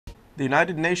The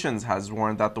United Nations has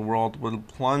warned that the world will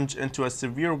plunge into a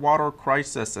severe water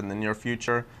crisis in the near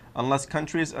future unless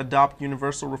countries adopt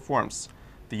universal reforms.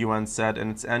 The UN said in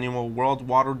its annual World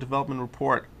Water Development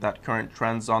Report that current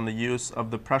trends on the use of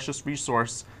the precious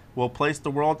resource will place the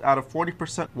world at a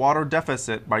 40% water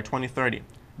deficit by 2030.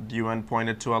 The UN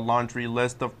pointed to a laundry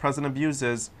list of present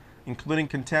abuses, including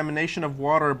contamination of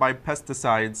water by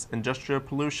pesticides, industrial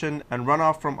pollution, and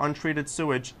runoff from untreated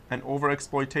sewage, and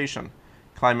overexploitation.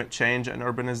 Climate change and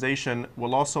urbanization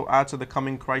will also add to the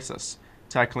coming crisis.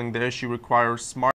 Tackling the issue requires smart